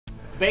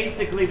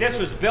basically, this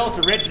was built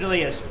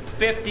originally as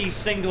 50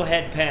 single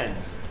head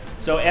pens.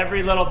 So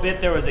every little bit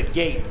there was a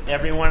gate,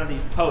 every one of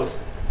these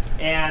posts.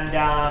 And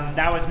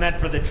that was meant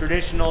for the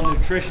traditional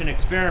nutrition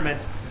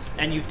experiments.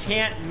 And you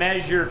can't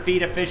measure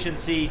feed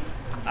efficiency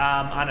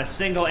on a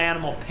single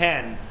animal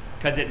pen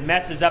because it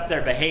messes up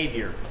their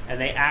behavior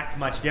and they act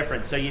much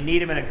different. So you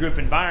need them in a group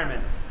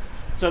environment.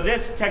 So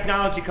this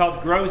technology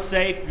called Grow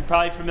Safe, you're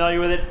probably familiar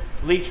with it.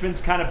 Leachman's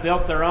kind of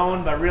built their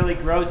own, but really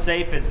Grow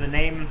Safe is the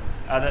name,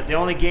 the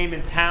only game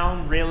in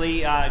town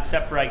really,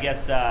 except for I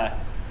guess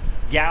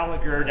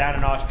Gallagher down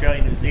in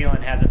Australia, New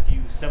Zealand has a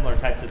few similar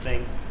types of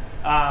things.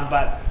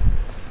 But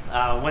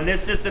when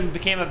this system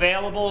became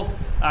available,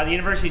 the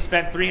university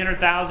spent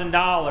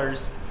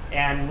 $300,000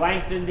 and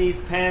lengthened these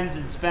pens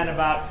and spent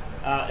about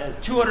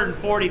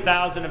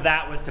 $240,000 of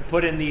that was to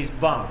put in these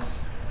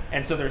bunks.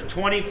 And so there's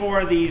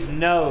 24 of these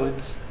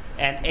nodes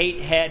and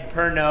 8 head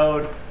per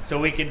node. So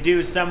we can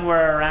do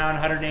somewhere around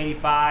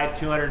 185,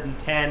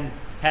 210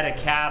 head of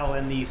cattle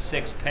in these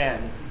 6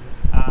 pens.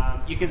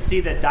 You can see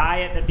the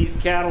diet that these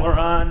cattle are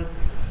on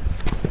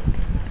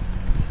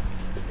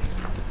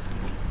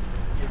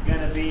is going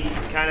to be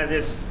kind of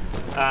this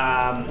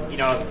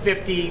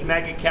 50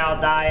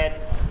 megacal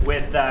diet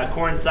with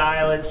corn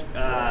silage,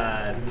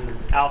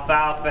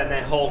 alfalfa, and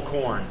then whole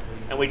corn.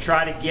 And we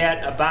try to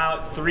get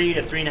about 3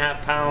 to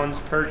 3.5 pounds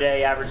per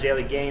day average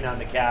daily gain on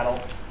the cattle.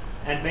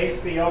 And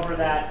basically over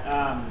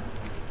that,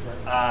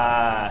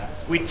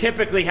 we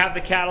typically have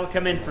the cattle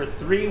come in for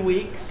 3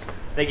 weeks.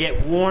 They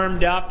get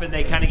warmed up and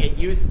they kind of get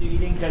used to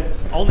eating because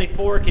only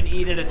 4 can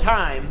eat at a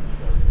time.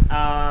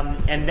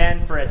 And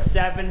then for a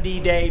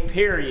 70-day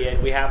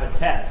period, we have a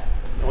test.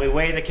 And we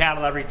weigh the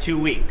cattle every 2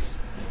 weeks.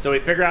 So we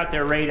figure out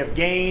their rate of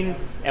gain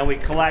and we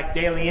collect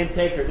daily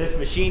intake, or this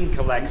machine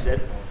collects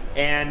it,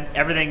 and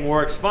everything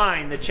works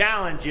fine. The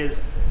challenge is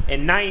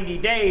in 90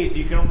 days,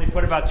 you can only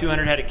put about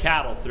 200 head of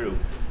cattle through.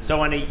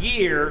 So in a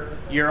year,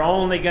 you're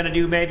only going to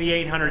do maybe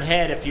 800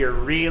 head if you're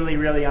really,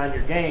 really on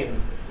your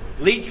game.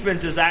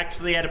 Leachman's is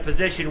actually at a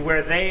position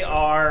where they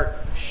are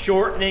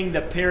shortening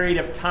the period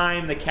of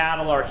time the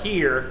cattle are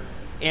here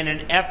in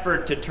an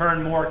effort to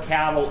turn more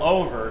cattle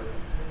over,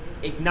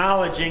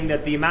 acknowledging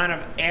that the amount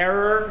of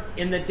error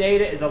in the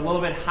data is a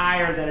little bit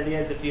higher than it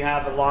is if you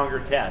have a longer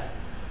test.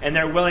 And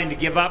they're willing to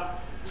give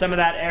up some of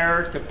that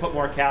error to put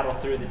more cattle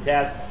through the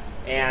test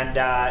and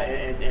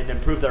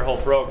improve their whole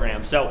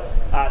program. So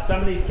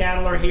some of these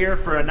cattle are here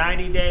for a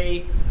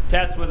 90-day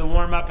test with a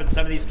warm-up, and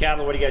some of these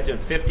cattle, what are you guys doing,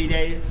 50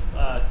 days?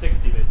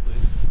 60 basically.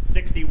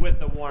 60 with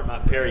the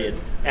warm-up period.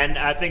 And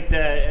I think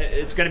that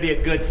it's going to be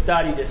a good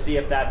study to see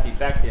if that's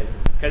effective,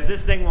 because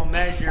this thing will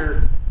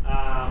measure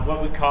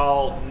what we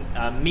call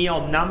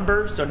meal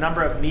number, so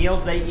number of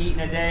meals they eat in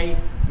a day,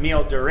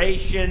 meal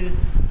duration,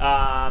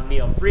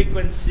 meal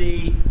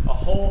frequency, a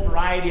whole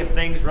variety of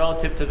things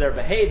relative to their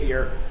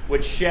behavior,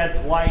 which sheds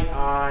light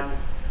on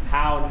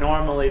how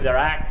normally they're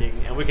acting.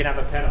 And we can have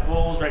a pen of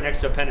bulls right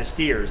next to a pen of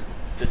steers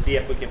to see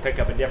if we can pick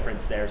up a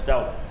difference there.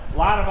 So a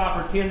lot of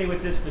opportunity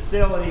with this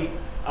facility,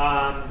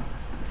 but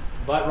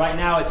right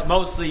now it's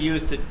mostly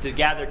used to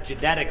gather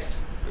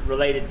genetics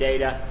related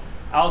data.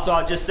 Also,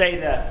 I'll just say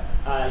that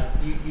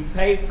you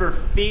pay for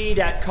feed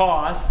at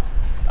cost.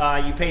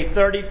 You pay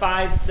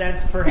 35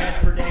 cents per head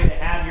per day to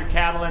have your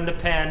cattle in the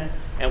pen,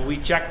 and we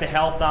check the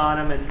health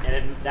on them,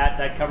 and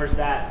that covers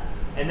that.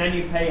 And then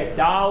you pay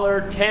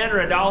 $1.10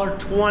 or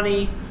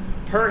 $1.20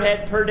 per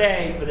head per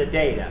day for the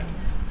data.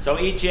 So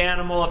each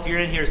animal, if you're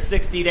in here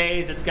 60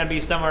 days, it's going to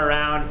be somewhere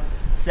around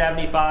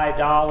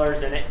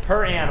 $75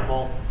 per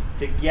animal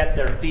to get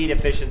their feed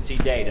efficiency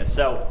data.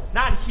 So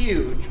not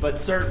huge, but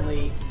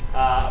certainly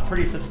a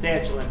pretty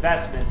substantial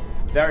investment.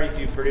 Very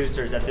few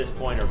producers at this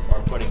point are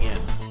putting in.